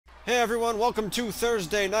Hey everyone, welcome to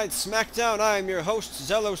Thursday Night SmackDown. I am your host,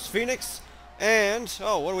 Zelos Phoenix, and,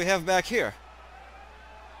 what do we have back here?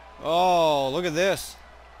 Oh, look at this.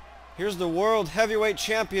 Here's the World Heavyweight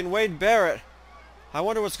Champion, Wade Barrett. I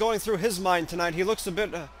wonder what's going through his mind tonight. He looks a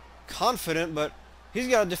bit confident, but he's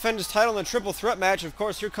got to defend his title in a triple threat match. Of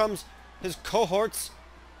course, here comes his cohorts.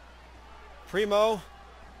 Primo,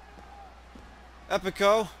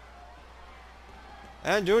 Epico,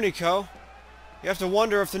 and Unico. You have to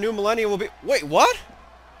wonder if the new Millennia will be... Wait, what?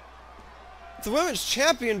 The women's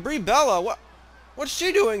champion, Brie Bella. What's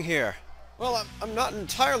she doing here? Well, I'm not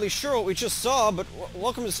entirely sure what we just saw, but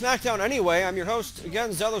welcome to SmackDown anyway. I'm your host, again,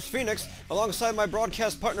 Zelos Phoenix, alongside my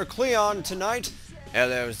broadcast partner, Cleon, tonight.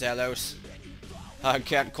 Hello, Zelos. I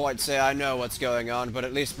can't quite say I know what's going on, but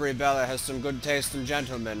at least Brie Bella has some good taste in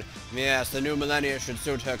gentlemen. Yes, the new Millennia should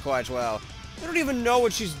suit her quite well. I don't even know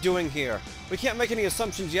what she's doing here. We can't make any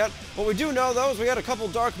assumptions yet. What we do know, though, is we had a couple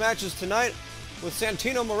dark matches tonight, with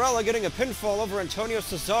Santino Marella getting a pinfall over Antonio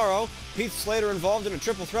Cesaro, Heath Slater involved in a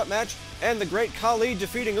triple threat match, and the Great Khali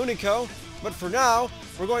defeating Unico. But for now,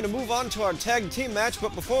 we're going to move on to our tag team match.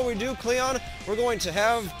 But before we do, Cleon, we're going to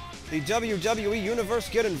have the WWE Universe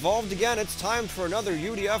get involved again. It's time for another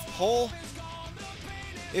UDF poll.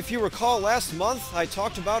 If you recall, last month, I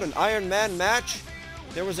talked about an Ironman match.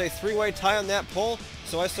 There was a three-way tie on that poll,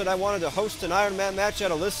 so I said I wanted to host an Ironman match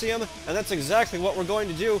at Elysium, and that's exactly what we're going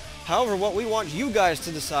to do. However, what we want you guys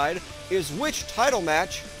to decide is which title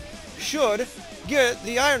match should get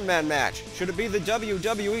the Ironman match. Should it be the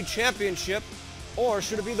WWE Championship, or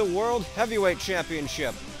should it be the World Heavyweight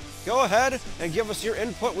Championship? Go ahead and give us your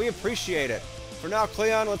input. We appreciate it. For now,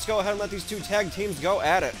 Cleon, let's go ahead and let these two tag teams go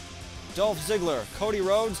at it. Dolph Ziggler, Cody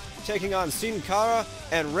Rhodes, taking on Cara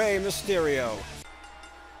and Rey Mysterio.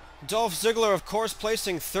 Dolph Ziggler, of course,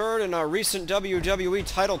 placing third in our recent WWE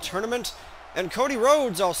title tournament, and Cody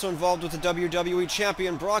Rhodes also involved with the WWE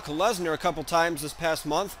champion Brock Lesnar a couple times this past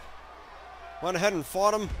month. Went ahead and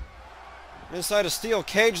fought him inside a steel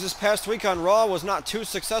cage this past week on Raw, was not too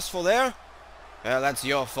successful there. Well, that's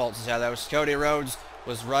your fault, Zelos. Cody Rhodes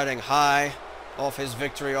was riding high off his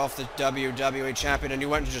victory off the WWE champion, and you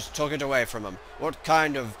went and just took it away from him. What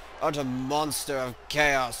kind of utter monster of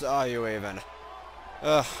chaos are you even?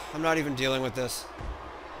 Ugh, I'm not even dealing with this.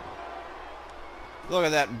 Look at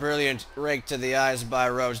that brilliant rake to the eyes by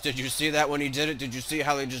Rhodes. Did you see that when he did it? Did you see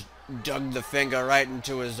how he just dug the finger right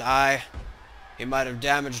into his eye? He might have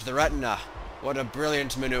damaged the retina. What a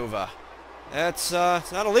brilliant maneuver. It's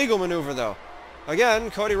not a legal maneuver, though. Again,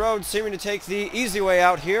 Cody Rhodes seeming to take the easy way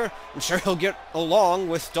out here. I'm sure he'll get along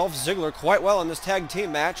with Dolph Ziggler quite well in this tag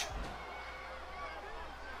team match.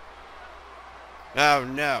 Oh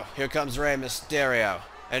no, here comes Rey Mysterio.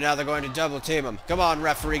 And now they're going to double team him. Come on,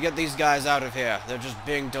 referee, get these guys out of here. They're just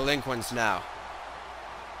being delinquents now.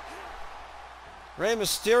 Rey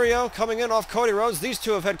Mysterio coming in off Cody Rhodes. These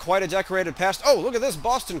two have had quite a decorated past. Oh, look at this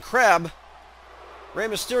Boston Crab. Rey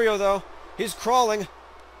Mysterio, though, he's crawling.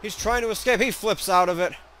 He's trying to escape. He flips out of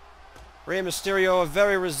it. Rey Mysterio, a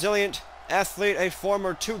very resilient athlete, a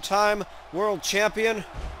former two-time world champion.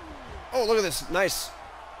 Oh, look at this nice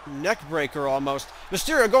neck breaker almost.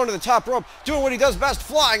 Mysterio going to the top rope, doing what he does best,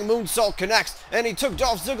 flying moonsault connects, and he took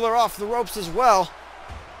Dolph Ziggler off the ropes as well.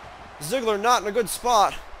 Ziggler not in a good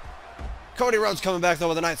spot. Cody Rhodes coming back though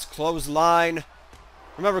with a nice clothesline.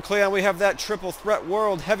 Remember, Cleon, we have that triple threat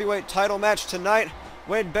world heavyweight title match tonight.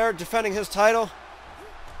 Wade Barrett defending his title.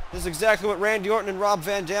 This is exactly what Randy Orton and Rob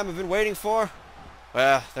Van Dam have been waiting for.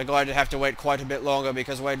 Well, they're going to have to wait quite a bit longer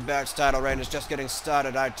because Wade Barrett's title reign is just getting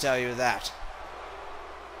started, I tell you that.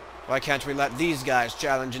 Why can't we let these guys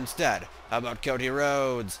challenge instead? How about Cody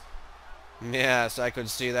Rhodes? Yes, I could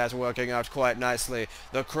see that working out quite nicely.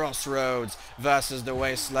 The Crossroads versus the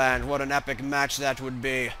Wasteland. What an epic match that would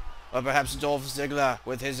be. Or perhaps Dolph Ziggler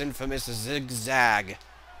with his infamous zigzag.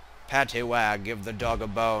 Pattywag, give the dog a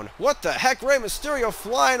bone. What the heck? Rey Mysterio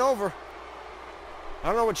flying over. I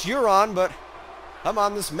don't know what you're on, but I'm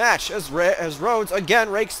on this match as Rhodes again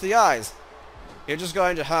rakes the eyes. You're just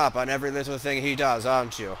going to hop on every little thing he does,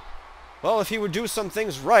 aren't you? Well, if he would do some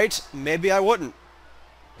things right, maybe I wouldn't.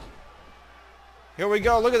 Here we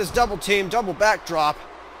go. Look at this double team, double backdrop.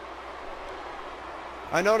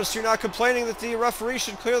 I noticed you're not complaining that the referee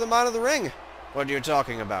should clear them out of the ring. What are you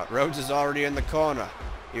talking about? Rhodes is already in the corner.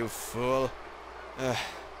 You fool.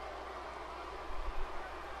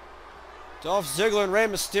 Dolph Ziggler and Rey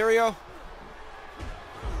Mysterio.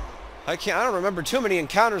 I don't remember too many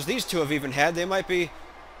encounters these two have even had. They might be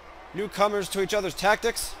newcomers to each other's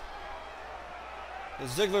tactics.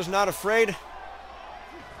 Ziggler's not afraid.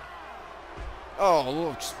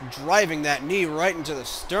 Oh, just driving that knee right into the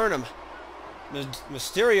sternum.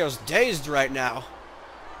 Mysterio's dazed right now.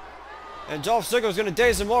 And Dolph Ziggler's going to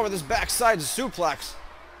daze him more with his backside suplex.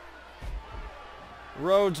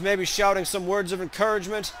 Rhodes maybe shouting some words of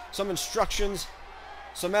encouragement, some instructions,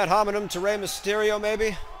 some ad hominem to Rey Mysterio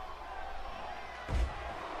maybe.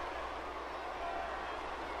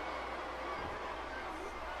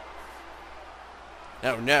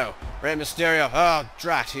 Oh no, Rey Mysterio, oh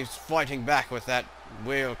drat, he's fighting back with that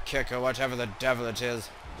wheel kick or whatever the devil it is.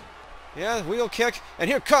 Yeah, wheel kick, and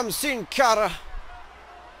here comes Cara.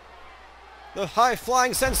 The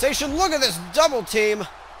high-flying sensation, look at this double team.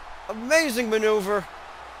 Amazing maneuver.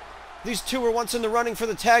 These two were once in the running for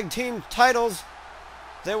the tag team titles.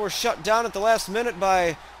 They were shut down at the last minute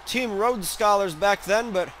by Team Rhodes scholars back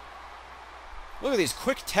then, but look at these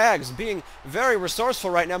quick tags being very resourceful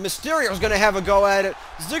right now. Mysterio's going to have a go at it.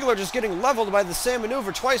 Ziggler just getting leveled by the same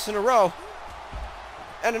maneuver twice in a row.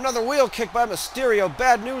 And another wheel kick by Mysterio.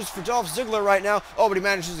 Bad news for Dolph Ziggler right now. Oh, but he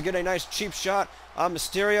manages to get a nice cheap shot on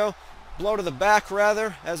Mysterio. Blow to the back,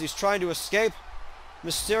 rather, as he's trying to escape.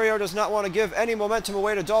 Mysterio does not want to give any momentum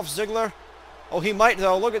away to Dolph Ziggler. Oh, he might,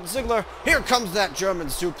 though. Look at Ziggler. Here comes that German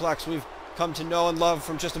suplex we've come to know and love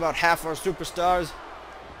from just about half our superstars.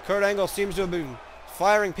 Kurt Angle seems to have been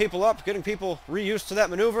firing people up, getting people reused to that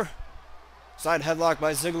maneuver. Side headlock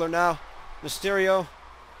by Ziggler now. Mysterio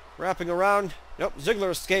wrapping around. Nope, Ziggler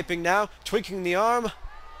escaping now, tweaking the arm.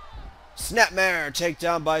 Snapmare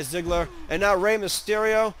takedown by Ziggler. And now Rey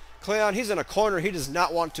Mysterio. Cleon, he's in a corner he does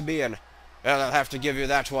not want to be in. Well, I'll have to give you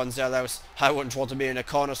that one, Zelos. I wouldn't want to be in a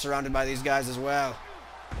corner surrounded by these guys as well.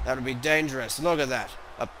 That would be dangerous. Look at that.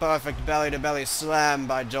 A perfect belly-to-belly slam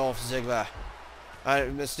by Dolph Ziggler.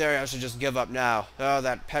 Mysterio should just give up now. Oh,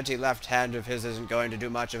 that petty left hand of his isn't going to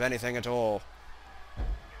do much of anything at all.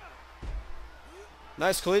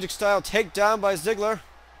 Nice collegiate-style takedown by Ziggler.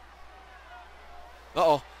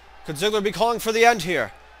 Uh-oh. Could Ziggler be calling for the end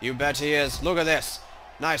here? You bet he is. Look at this.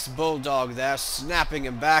 Nice bulldog there, snapping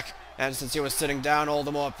him back. And since he was sitting down, all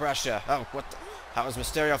the more pressure. Oh, what the... How is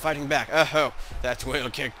Mysterio fighting back? Oh, that wheel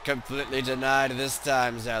kick completely denied this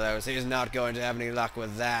time, Zelos. He's not going to have any luck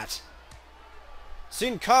with that.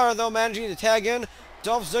 Seen Cara, though, managing to tag in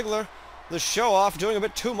Dolph Ziggler, the show-off, doing a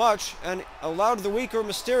bit too much, and allowed the weaker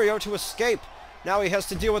Mysterio to escape. Now he has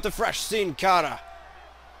to deal with the fresh Sin Cara.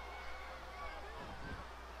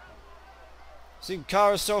 Sin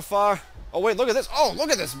Cara so far. Oh, wait, look at this. Oh, look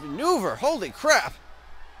at this maneuver. Holy crap.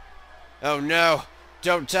 Oh, no.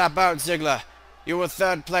 Don't tap out, Ziggler. You were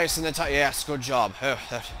third place in the yes, good job. Oh,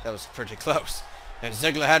 that was pretty close. And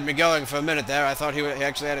Ziggler had me going for a minute there. I thought he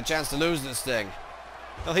actually had a chance to lose this thing.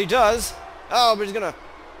 Well, he does. Oh, but he's going to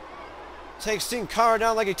take Sin Cara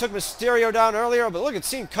down like he took Mysterio down earlier. But look at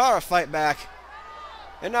Sin Cara fight back.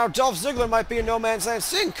 And now Dolph Ziggler might be in no man's land.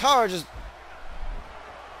 Sin Cara just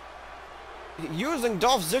using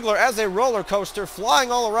Dolph Ziggler as a roller coaster,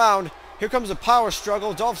 flying all around. Here comes a power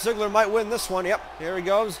struggle. Dolph Ziggler might win this one. Yep, here he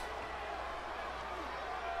goes.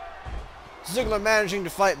 Ziggler managing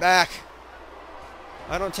to fight back.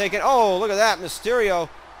 I don't take it. Oh, look at that. Mysterio.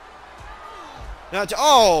 Now,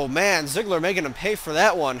 oh, man. Ziggler making him pay for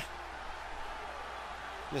that one.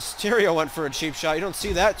 Mysterio went for a cheap shot. You don't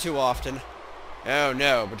see that too often. Oh,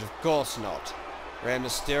 no, but of course not. Rey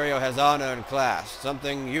Mysterio has honor and class.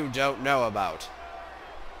 Something you don't know about.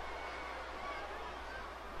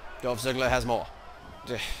 Dolph Ziggler has more.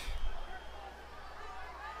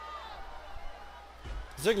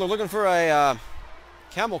 Ziggler looking for a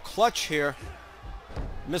camel clutch here.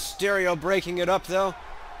 Mysterio breaking it up, though.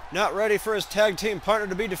 Not ready for his tag team partner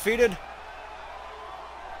to be defeated.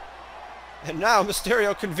 And now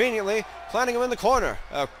Mysterio conveniently planting him in the corner.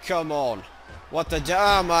 Oh, come on. What the...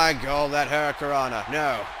 Oh, my God, that Hurricanrana.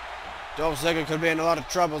 No. Dolph Ziggler could be in a lot of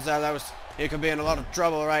trouble there. He could be in a lot of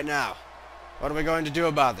trouble right now. What are we going to do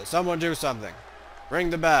about this? Someone do something.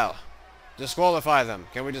 Ring the bell. Disqualify them.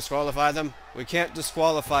 Can we disqualify them? We can't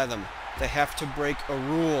disqualify them. They have to break a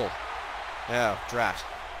rule. Oh, drat.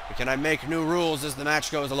 Can I make new rules as the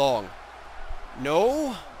match goes along?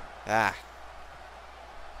 No? Ah.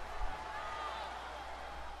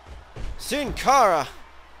 Sin Cara.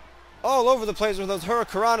 All over the place with those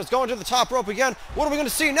Hurricanranas. Going to the top rope again. What are we going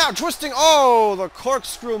to see now? Twisting. Oh, the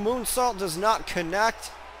corkscrew moonsault does not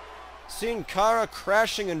connect. Sin Cara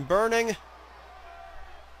crashing and burning.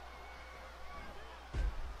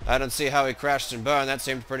 I don't see how he crashed and burned. That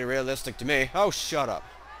seemed pretty realistic to me. Oh, shut up.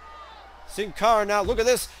 Sin Cara now, look at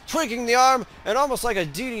this, tweaking the arm, and almost like a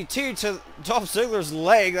DDT to Dolph Ziggler's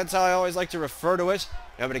leg. That's how I always like to refer to it.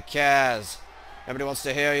 Nobody cares. Nobody wants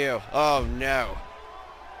to hear you. Oh, no.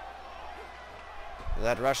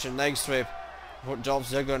 That Russian leg sweep put Dolph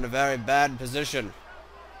Ziggler in a very bad position.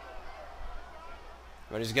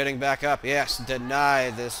 But he's getting back up. Yes, deny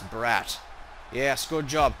this brat. Yes, good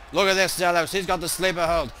job. Look at this, Zellos. He's got the sleeper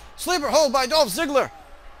hold. Sleeper hold by Dolph Ziggler.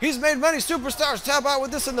 He's made many superstars tap out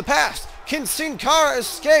with this in the past. Can Sin Cara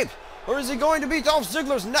escape? Or is he going to be Dolph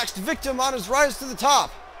Ziggler's next victim on his rise to the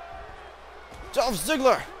top? Dolph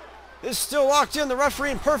Ziggler is still locked in. The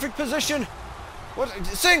referee in perfect position.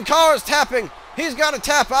 Sin Cara's tapping. He's got to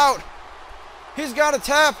tap out. He's got to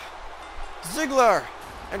tap. Ziggler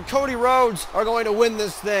and Cody Rhodes are going to win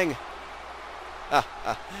this thing.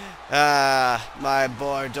 My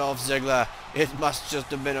boy Dolph Ziggler. It must just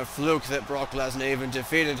have been a fluke that Brock Lesnar even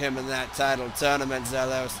defeated him in that title tournament,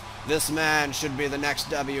 Zellos. This man should be the next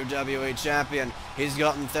WWE champion. He's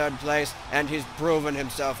gotten third place, and he's proven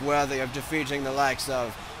himself worthy of defeating the likes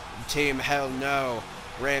of Team Hell No,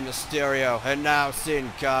 Rey Mysterio, and now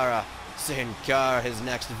Sin Cara. Sin Cara, his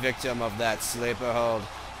next victim of that sleeper hold.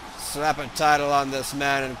 Slap a title on this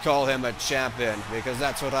man and call him a champion, because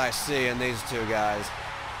that's what I see in these two guys.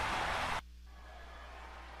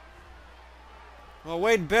 Well,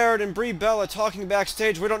 Wade Barrett and Brie Bella talking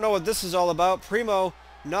backstage. We don't know what this is all about. Primo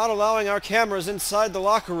not allowing our cameras inside the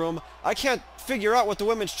locker room. I can't figure out what the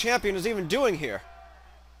women's champion is even doing here.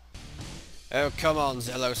 Oh, come on,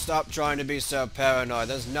 Zillow. Stop trying to be so paranoid.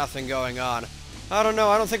 There's nothing going on. I don't know.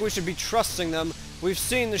 I don't think we should be trusting them. We've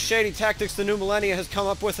seen the shady tactics the new Millennia has come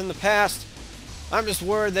up with in the past. I'm just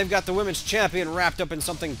worried they've got the women's champion wrapped up in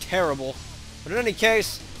something terrible. But in any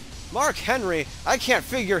case, Mark Henry, I can't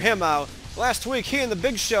figure him out. Last week, he and the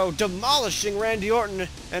Big Show demolishing Randy Orton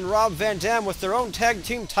and Rob Van Dam with their own tag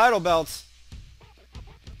team title belts.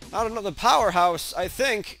 I don't know, the Powerhouse, I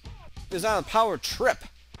think, is on a power trip.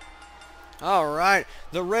 Alright,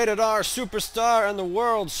 the rated R superstar and the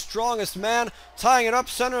world's strongest man, tying it up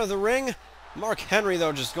center of the ring. Mark Henry,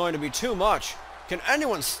 though, just going to be too much. Can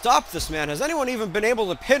anyone stop this man? Has anyone even been able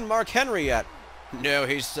to pin Mark Henry yet? No,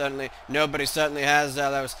 nobody certainly has,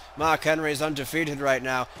 Zellos. Mark Henry is undefeated right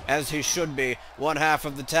now, as he should be. One half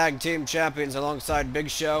of the tag team champions alongside Big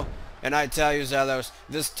Show. And I tell you, Zellos,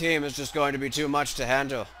 this team is just going to be too much to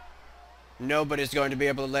handle. Nobody's going to be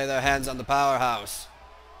able to lay their hands on the Powerhouse.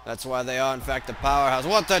 That's why they are, in fact, the Powerhouse.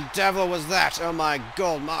 What the devil was that? Oh my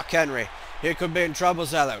God, Mark Henry. He could be in trouble,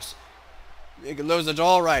 Zellos. He could lose it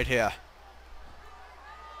all right here.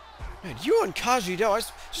 Man, you and Kaji Do,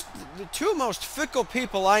 just the two most fickle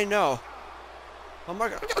people I know. Oh my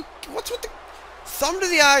God, what's with the thumb to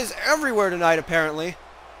the eyes everywhere tonight, apparently.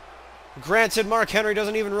 Granted, Mark Henry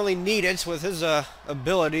doesn't even really need it with his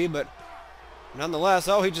ability, but nonetheless,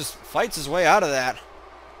 oh, he just fights his way out of that.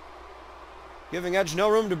 Giving Edge no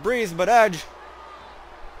room to breathe, but Edge,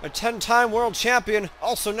 a 10-time world champion,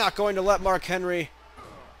 also not going to let Mark Henry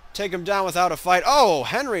take him down without a fight. Oh,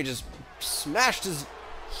 Henry just smashed his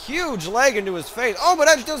huge leg into his face. Oh, but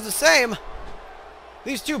Edge does the same.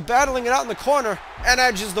 These two battling it out in the corner, and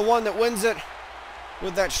Edge is the one that wins it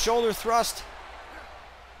with that shoulder thrust.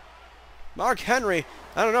 Mark Henry,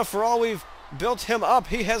 I don't know, for all we've built him up,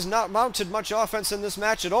 he has not mounted much offense in this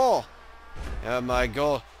match at all. Oh my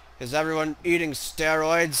God. Is everyone eating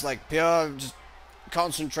steroids, like pure, just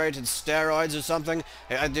concentrated steroids or something?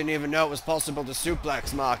 I didn't even know it was possible to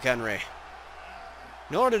suplex Mark Henry.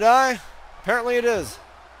 Nor did I. Apparently it is.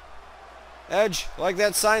 Edge, like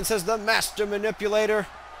that sign says, the master manipulator.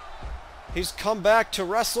 He's come back to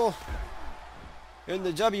wrestle in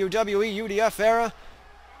the WWE UDF era.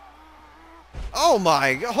 Oh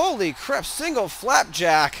my God, holy crap, single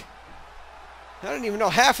flapjack. I didn't even know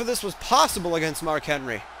half of this was possible against Mark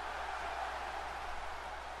Henry.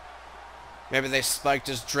 Maybe they spiked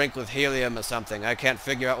his drink with helium or something. I can't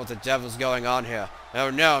figure out what the devil's going on here. Oh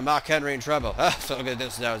no, Mark Henry in trouble. Ah, so look at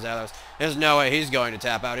this now, Zellos. There's no way he's going to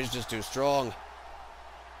tap out. He's just too strong.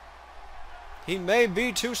 He may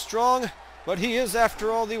be too strong, but he is,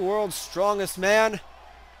 after all, the world's strongest man.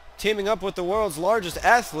 Teaming up with the world's largest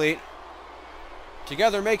athlete.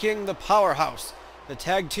 Together making the Powerhouse, the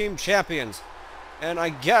tag team champions. And I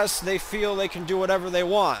guess they feel they can do whatever they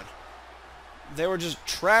want. They were just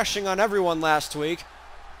trashing on everyone last week.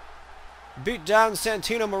 Beat down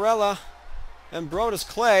Santino Marella and Brodus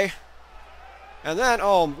Clay. And then,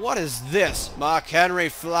 oh, what is this? Mark Henry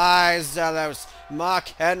flies, Zellos. Mark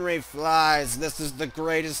Henry flies. This is the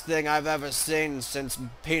greatest thing I've ever seen since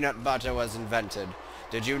peanut butter was invented.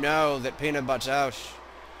 Did you know that peanut butter...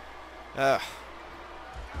 got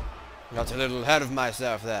a little ahead of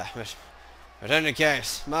myself there. But in any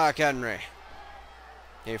case, Mark Henry.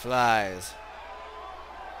 He flies.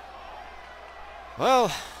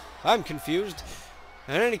 Well, I'm confused.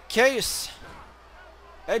 In any case,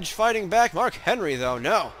 Edge fighting back. Mark Henry, though,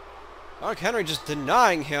 no. Mark Henry just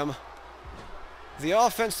denying him. the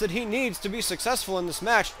offense that he needs to be successful in this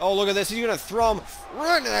match. Oh, look at this. He's going to throw him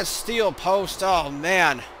right into that steel post. Oh,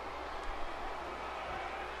 man.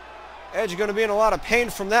 Edge going to be in a lot of pain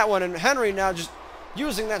from that one, and Henry now just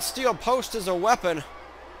using that steel post as a weapon.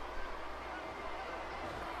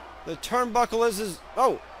 The turnbuckle is his...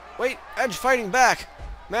 Oh, wait. Edge fighting back.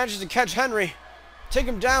 Manages to catch Henry. Take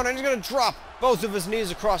him down, and he's going to drop both of his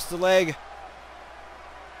knees across the leg.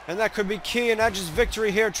 And that could be key in Edge's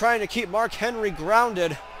victory here, trying to keep Mark Henry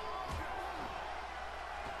grounded.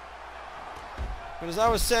 But as I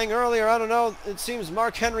was saying earlier, I don't know, it seems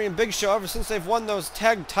Mark Henry and Big Show, ever since they've won those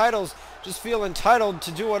tag titles, just feel entitled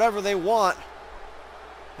to do whatever they want.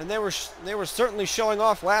 And they were certainly showing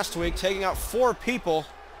off last week, taking out 4 people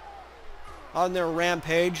on their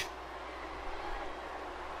rampage.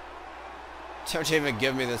 Don't even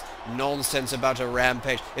give me this nonsense about a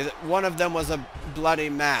rampage. One of them was a bloody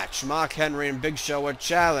match. Mark Henry and Big Show were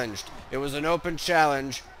challenged. It was an open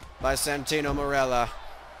challenge by Santino Marella.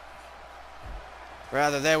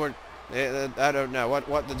 Rather, they were... I don't know.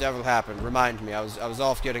 What the devil happened? Remind me. I was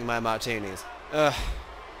off getting my martinis.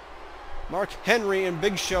 Mark Henry and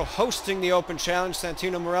Big Show hosting the open challenge.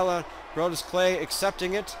 Santino Marella, Rhodes Clay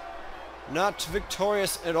accepting it. Not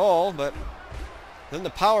victorious at all, but... Then the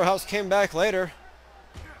Powerhouse came back later.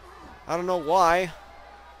 I don't know why.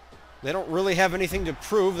 They don't really have anything to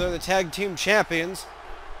prove. They're the tag team champions.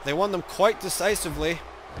 They won them quite decisively.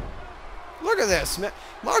 Look at this, man.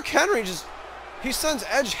 Mark Henry just... He sends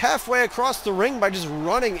Edge halfway across the ring by just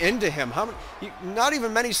running into him. Not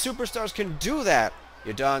even many superstars can do that.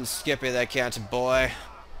 You're done, Skippy, that can't, boy.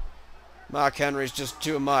 Mark Henry's just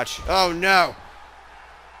too much. Oh, no.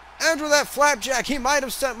 Edge with that flapjack. He might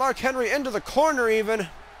have sent Mark Henry into the corner, even.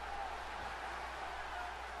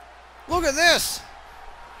 Look at this.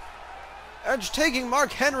 Edge taking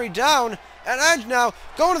Mark Henry down. And Edge now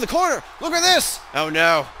going to the corner. Look at this. Oh,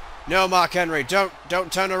 no. No, Mark Henry. Don't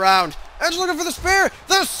turn around. Edge looking for the spear.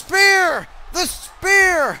 The spear. The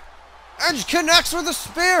spear. Edge connects with the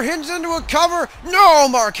spear. Hits into a cover. No,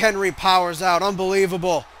 Mark Henry powers out.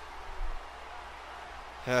 Unbelievable.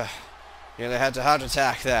 Nearly had a heart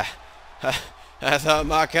attack there. I thought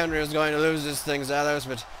Mark Henry was going to lose this thing, Zalos,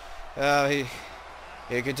 but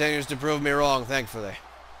he continues to prove me wrong, thankfully.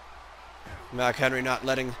 Mark Henry not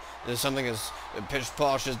letting something as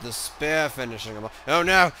pitch-posh as the spear finishing him. Oh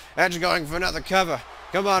no! Edge going for another cover.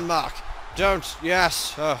 Come on, Mark. Don't.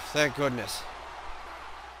 Yes. Oh, thank goodness.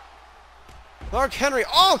 Mark Henry,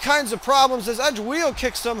 all kinds of problems as Edge wheel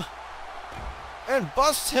kicks him and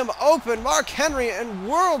busts him open. Mark Henry in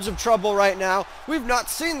worlds of trouble right now. We've not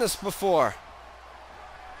seen this before.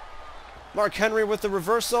 Mark Henry with the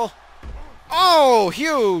reversal. Oh,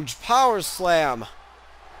 huge power slam.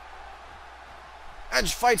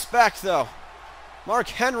 Edge fights back, though. Mark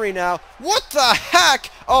Henry now. What the heck?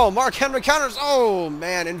 Oh, Mark Henry counters. Oh,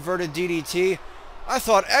 man, inverted DDT. I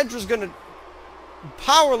thought Edge was going to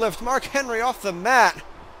power lift Mark Henry off the mat.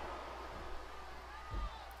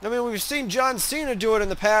 I mean, we've seen John Cena do it in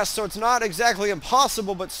the past, so it's not exactly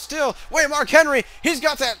impossible, but still. Wait, Mark Henry, he's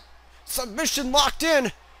got that submission locked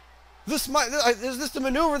in. Is this the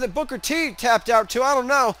maneuver that Booker T tapped out to? I don't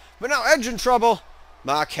know. But now Edge in trouble.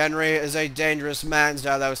 Mark Henry is a dangerous man,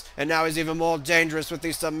 Zalos, and now he's even more dangerous with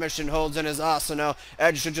these submission holds in his arsenal.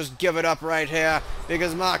 Edge should just give it up right here,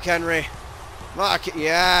 because Mark Henry...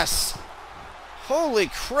 Yes! Holy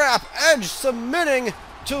crap, Edge submitting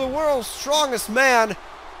to the world's strongest man.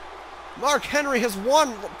 Mark Henry has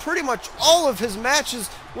won pretty much all of his matches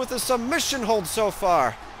with a submission hold so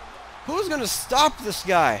far. Who's going to stop this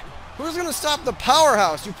guy? Who's going to stop the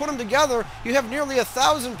Powerhouse? You put them together, you have nearly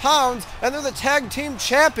 1,000 pounds, and they're the tag team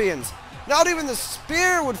champions. Not even the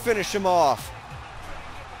spear would finish him off.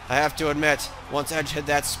 I have to admit, once Edge hit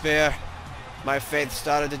that spear, my faith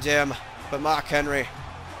started to dim. But Mark Henry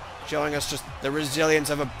showing us just the resilience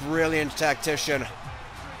of a brilliant tactician.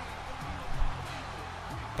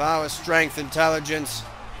 Power, strength, intelligence.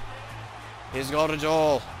 He's got it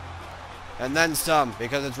all. And then some,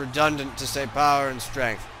 because it's redundant to say power and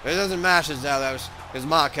strength. It doesn't matter, Zalos, because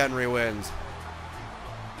Mark Henry wins.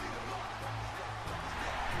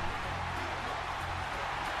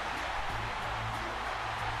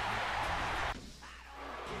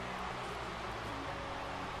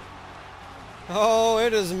 Oh,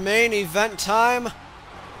 it is main event time.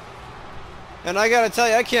 And I gotta tell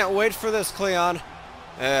you, I can't wait for this, Cleon.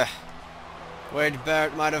 Wade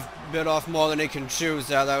Barrett might have bit off more than he can chew,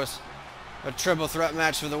 Zalos. A triple threat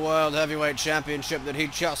match for the World Heavyweight Championship that he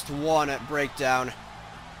just won at Breakdown.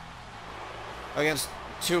 Against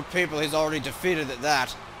 2 people he's already defeated at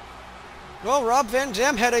that. Well, Rob Van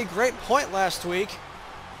Dam had a great point last week.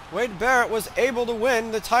 Wade Barrett was able to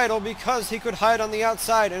win the title because he could hide on the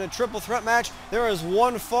outside. In a triple threat match, there is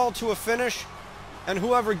one fall to a finish, and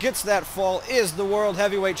whoever gets that fall is the World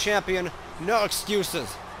Heavyweight Champion. No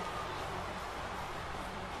excuses.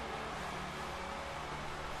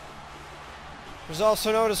 There's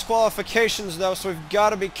also no disqualifications, though, so we've got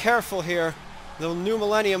to be careful here. The new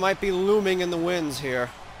Millennia might be looming in the wins here.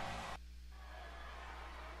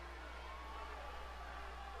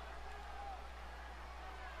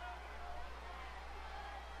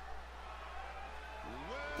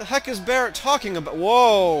 The heck is Barrett talking about?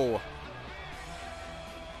 Whoa!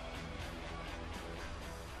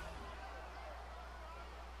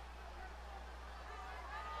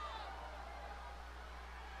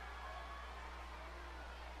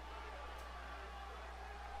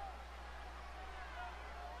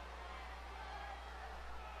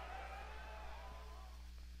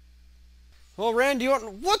 Well, Randy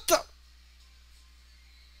Orton, what the?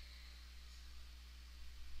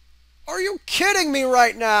 Are you kidding me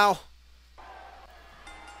right now?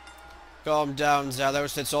 Calm down,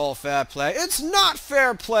 Ziggler. It's all fair play. It's not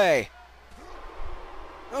fair play!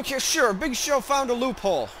 Okay, sure, Big Show found a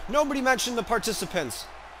loophole. Nobody mentioned the participants.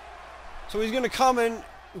 So he's gonna come in.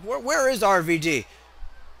 Where is RVD?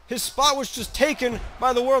 His spot was just taken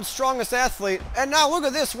by the world's strongest athlete. And now look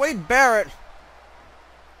at this, Wade Barrett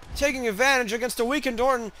taking advantage against a weakened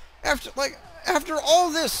Orton. After all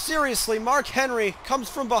this, seriously, Mark Henry comes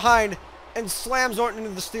from behind and slams Orton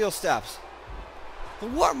into the steel steps.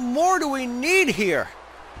 What more do we need here?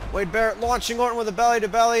 Wade Barrett launching Orton with a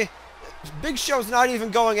belly-to-belly. Big Show's not even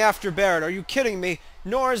going after Barrett. Are you kidding me?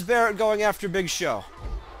 Nor is Barrett going after Big Show.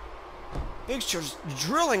 Big Show's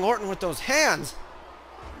drilling Orton with those hands.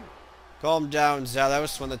 Calm down,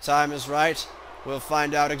 Zelos. When the time is right, we'll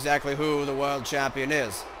find out exactly who the world champion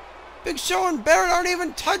is. Big Show and Barrett aren't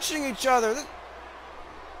even touching each other.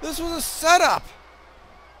 This was a setup.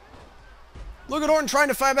 Look at Orton trying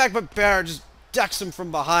to fight back, but Barrett just decks him from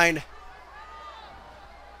behind.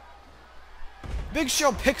 Big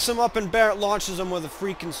Show picks him up and Barrett launches him with a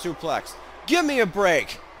freaking suplex. Give me a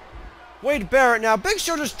break. Wade Barrett now. Big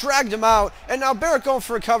Show just dragged him out, and now Barrett going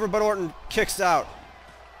for a cover, but Orton kicks out.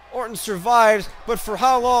 Orton survives, but for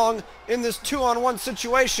how long in this 2-on-1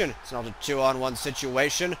 situation? It's not a 2-on-1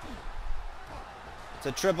 situation. It's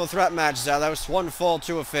a triple threat match, Zelos. One fall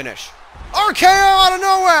to a finish. RKO out of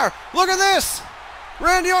nowhere! Look at this!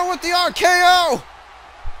 Randy Orton with the RKO!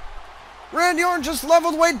 Randy Orton just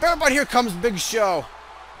leveled Wade Barrett, but here comes Big Show.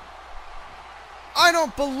 I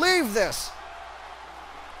don't believe this.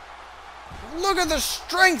 Look at the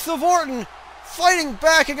strength of Orton fighting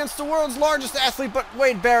back against the world's largest athlete, but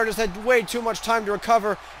Wade Barrett has had way too much time to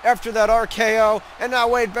recover after that RKO, and now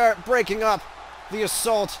Wade Barrett breaking up the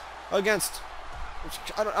assault against...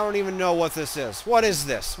 I don't even know what this is. What is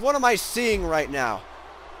this? What am I seeing right now?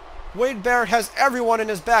 Wade Barrett has everyone in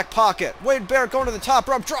his back pocket. Wade Barrett going to the top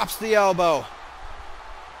rope, drops the elbow.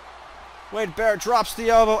 Wade Barrett drops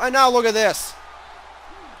the elbow, and now look at this.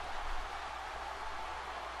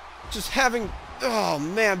 Just having... Oh,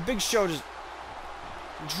 man, Big Show just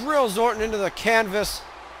drills Orton into the canvas.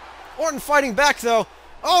 Orton fighting back, though.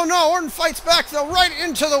 Oh, no, Orton fights back, though, right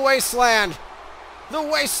into the wasteland. The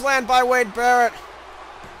wasteland by Wade Barrett.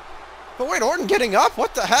 But wait, Orton getting up?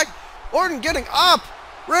 What the heck? Orton getting up!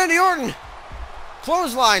 Randy Orton!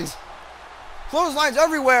 Clotheslines! Clotheslines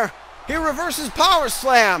everywhere! He reverses power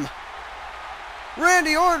slam!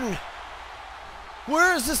 Randy Orton!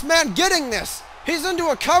 Where is this man getting this? He's into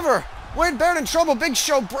a cover! Wade Barrett in trouble. Big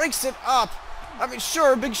Show breaks it up. I mean,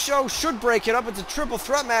 sure, Big Show should break it up. It's a triple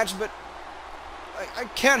threat match, but I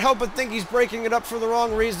can't help but think he's breaking it up for the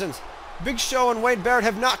wrong reasons. Big Show and Wade Barrett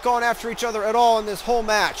have not gone after each other at all in this whole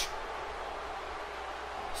match.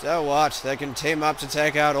 So what? They can team up to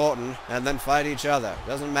take out Orton and then fight each other.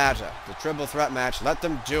 Doesn't matter. The triple threat match. Let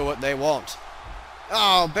them do what they want.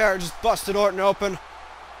 Oh, Barrett just busted Orton open.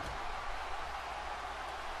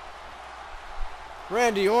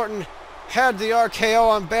 Randy Orton had the RKO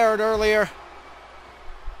on Barrett earlier,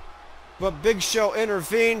 but Big Show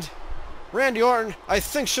intervened. Randy Orton, I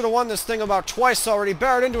think, should have won this thing about twice already.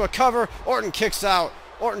 Barrett into a cover. Orton kicks out.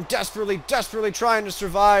 Orton desperately trying to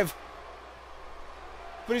survive.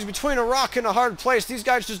 But he's between a rock and a hard place. These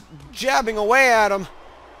guys just jabbing away at him.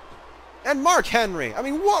 And Mark Henry. I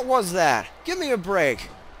mean, what was that? Give me a break.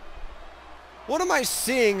 What am I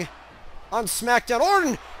seeing on SmackDown?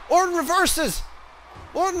 Orton! Orton reverses!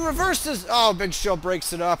 Orton reverses! Oh, Big Show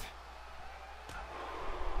breaks it up.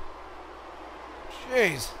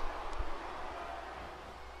 Jeez.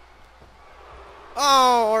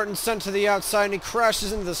 Oh, Orton sent to the outside, and he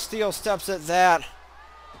crashes into the steel steps at that.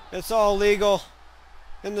 It's all legal.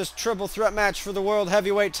 in this triple threat match for the World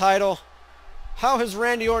Heavyweight title. How has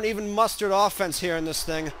Randy Orton even mustered offense here in this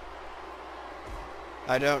thing?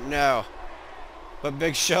 I don't know. But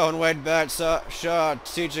Big Show and Wade Barrett sure are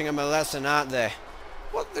teaching him a lesson, aren't they?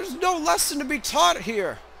 Well, there's no lesson to be taught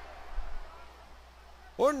here.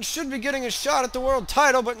 Orton should be getting a shot at the world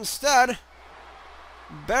title, but instead,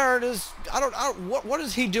 Barrett is... what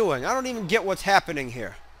is he doing? I don't even get what's happening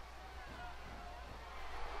here.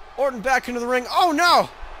 Orton back into the ring. Oh, no!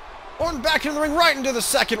 Orton back into the ring, right into the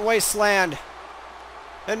second wasteland.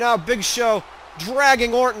 And now Big Show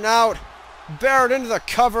dragging Orton out. Barrett into the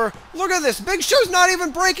cover. Look at this. Big Show's not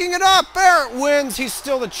even breaking it up. Barrett wins. He's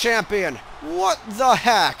still the champion. What the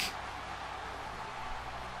heck?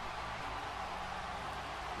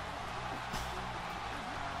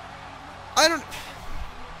 I don't...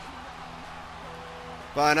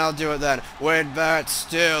 Fine, I'll do it then. Wade Barrett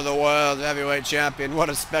still the World Heavyweight Champion. What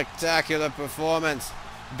a spectacular performance.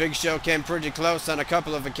 Big Show came pretty close on a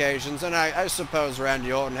couple of occasions, and I suppose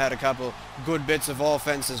Randy Orton had a couple good bits of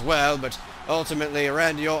offense as well, but ultimately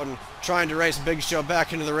Randy Orton trying to race Big Show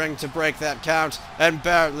back into the ring to break that count, and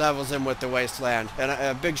Barrett levels him with the wasteland.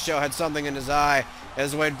 And Big Show had something in his eye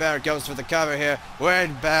as Wade Barrett goes for the cover here.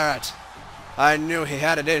 Wade Barrett. I knew he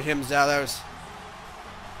had it in him, Zellos.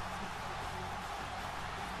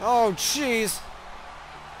 Oh, jeez.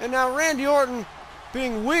 And now Randy Orton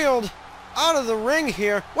being wheeled out of the ring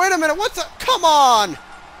here. Wait a minute, what the... Come on!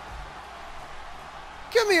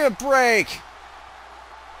 Give me a break!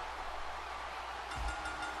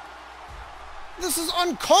 This is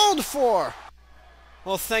uncalled for!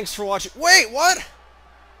 Well, thanks for watching. Wait, what?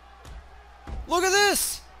 Look at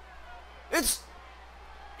this! It's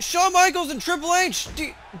Shawn Michaels and Triple H!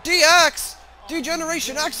 DX!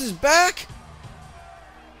 D-Generation X is back?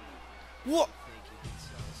 What?